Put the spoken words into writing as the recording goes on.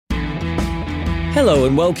Hello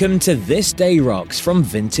and welcome to This Day Rocks from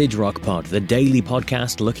Vintage Rock Pod, the daily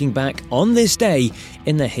podcast looking back on this day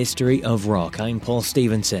in the history of rock. I'm Paul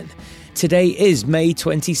Stevenson. Today is May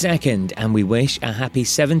 22nd and we wish a happy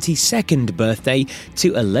 72nd birthday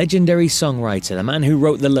to a legendary songwriter, the man who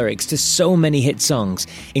wrote the lyrics to so many hit songs,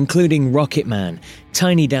 including Rocket Man,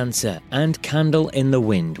 Tiny Dancer and Candle in the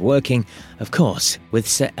Wind, working, of course, with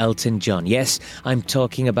Sir Elton John. Yes, I'm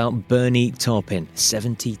talking about Bernie Taupin,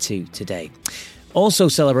 72 today. Also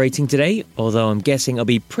celebrating today, although I'm guessing it'll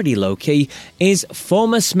be pretty low-key, is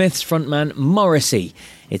former Smiths frontman Morrissey.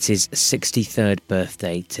 It's his 63rd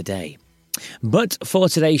birthday today. But for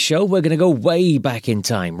today's show, we're going to go way back in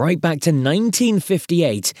time, right back to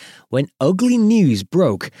 1958, when ugly news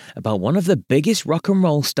broke about one of the biggest rock and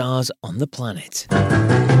roll stars on the planet.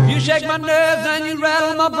 You shake my nerves and you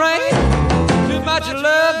rattle my brain. Too much of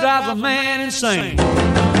love drives a man insane.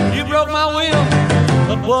 You broke my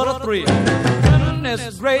will, but what a thrill.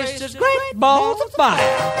 Goodness gracious, great balls of fire.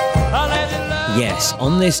 Yes,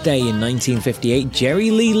 on this day in 1958,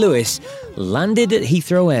 Jerry Lee Lewis landed at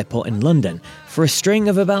Heathrow Airport in London for a string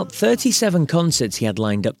of about 37 concerts he had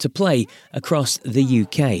lined up to play across the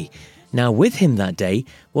UK. Now, with him that day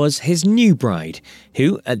was his new bride,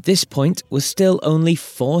 who at this point was still only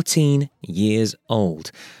 14 years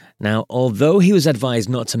old. Now, although he was advised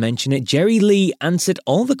not to mention it, Jerry Lee answered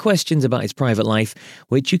all the questions about his private life,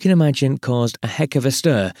 which you can imagine caused a heck of a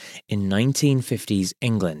stir in 1950s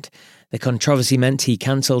England. The controversy meant he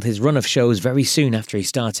cancelled his run of shows very soon after he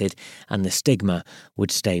started, and the stigma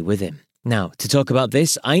would stay with him. Now, to talk about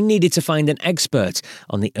this, I needed to find an expert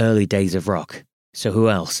on the early days of rock. So who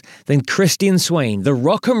else than Christian Swain, the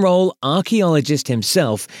rock and roll archaeologist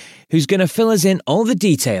himself, who's going to fill us in all the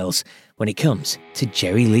details when it comes to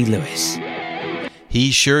Jerry Lee Lewis.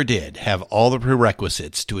 He sure did have all the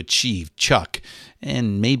prerequisites to achieve Chuck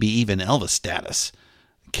and maybe even Elvis status.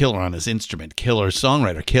 Killer on his instrument, killer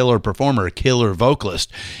songwriter, killer performer, killer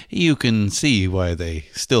vocalist. You can see why they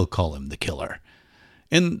still call him the Killer.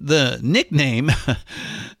 And the nickname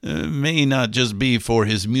may not just be for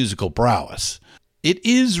his musical prowess. It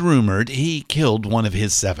is rumored he killed one of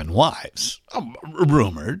his 7 wives.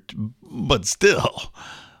 Rumored, but still.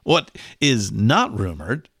 What is not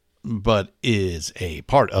rumored, but is a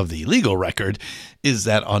part of the legal record, is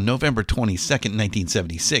that on November 22nd,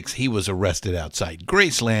 1976, he was arrested outside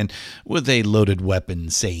Graceland with a loaded weapon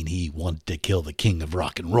saying he wanted to kill the king of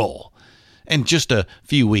rock and roll. And just a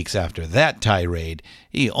few weeks after that tirade,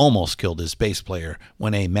 he almost killed his bass player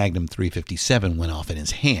when a Magnum 357 went off in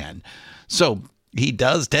his hand. So he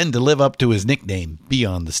does tend to live up to his nickname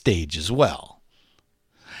beyond the stage as well.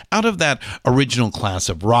 Out of that original class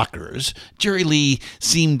of rockers, Jerry Lee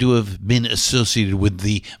seemed to have been associated with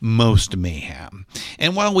the most mayhem.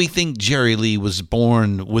 And while we think Jerry Lee was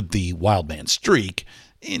born with the wild man streak,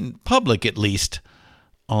 in public at least,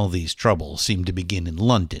 all these troubles seem to begin in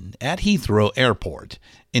London at Heathrow Airport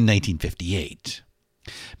in 1958.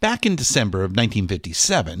 Back in December of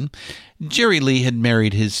 1957, Jerry Lee had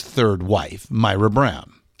married his third wife, Myra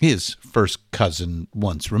Brown, his first cousin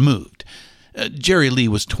once removed. Jerry Lee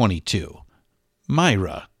was 22.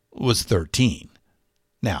 Myra was 13.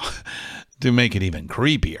 Now, to make it even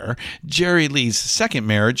creepier, Jerry Lee's second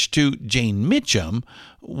marriage to Jane Mitchum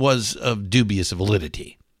was of dubious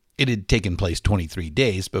validity. It had taken place 23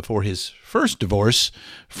 days before his first divorce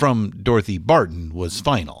from Dorothy Barton was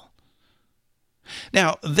final.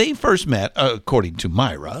 Now, they first met, according to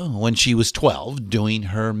Myra, when she was 12 doing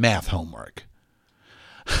her math homework.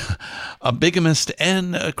 A bigamist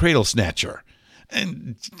and a cradle snatcher.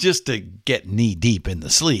 And just to get knee-deep in the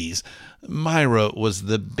sleaze, Myra was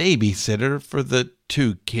the babysitter for the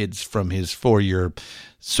 2 kids from his 4-year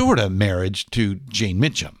sort-of marriage to Jane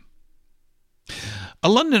Mitchum. A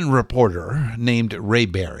London reporter named Ray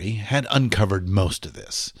Berry had uncovered most of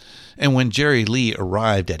this, and when Jerry Lee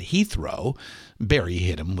arrived at Heathrow, Berry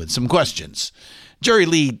hit him with some questions. Jerry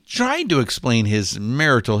Lee tried to explain his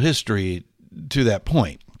marital history to that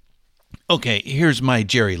point. Okay, here's my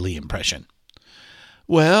Jerry Lee impression.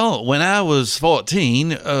 Well, when I was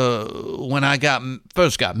 14, when I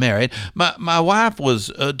first got married, my wife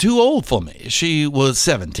was too old for me. She was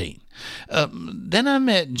 17. Then I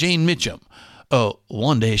met Jane Mitchum.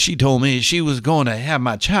 One day she told me she was going to have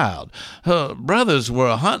my child. Her brothers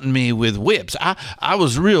were hunting me with whips. I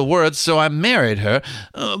was real worried, so I married her,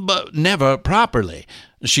 but never properly.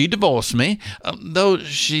 She divorced me, though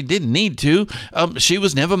she didn't need to. She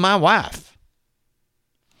was never my wife.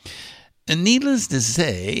 And needless to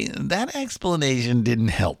say, that explanation didn't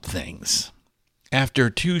help things. After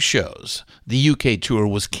 2 shows, the UK tour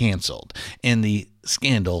was cancelled, and the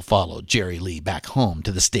scandal followed Jerry Lee back home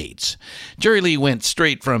to the States. Jerry Lee went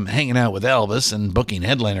straight from hanging out with Elvis and booking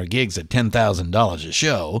headliner gigs at $10,000 a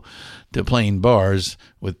show to playing bars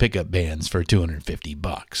with pickup bands for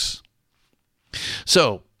 $250.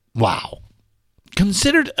 So, wow.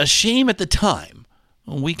 Considered a shame at the time,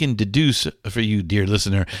 we can deduce for you, dear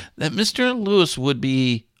listener, that Mr. Lewis would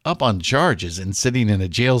be up on charges and sitting in a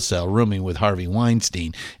jail cell rooming with Harvey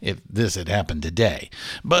Weinstein if this had happened today.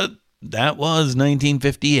 But that was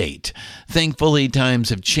 1958. Thankfully, times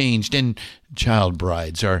have changed, and child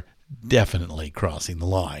brides are definitely crossing the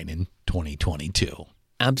line in 2022.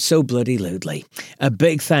 Abso-bloody-lutely. A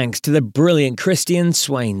big thanks to the brilliant Christian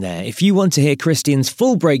Swain there. If you want to hear Christian's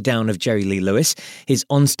full breakdown of Jerry Lee Lewis, his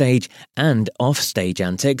onstage and offstage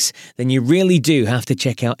antics, then you really do have to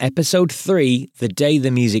check out episode 3, The Day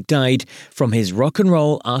the Music Died, from his Rock N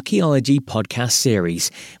Roll Archaeology podcast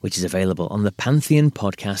series, which is available on the Pantheon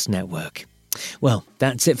Podcast network. Well,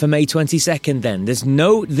 that's it for May 22nd then. There's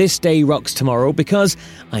no This Day Rocks tomorrow because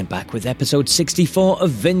I'm back with episode 64 of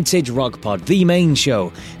Vintage Rock Pod, the main show,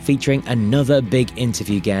 featuring another big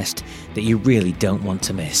interview guest that you really don't want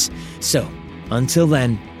to miss. So, until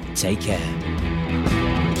then, take care.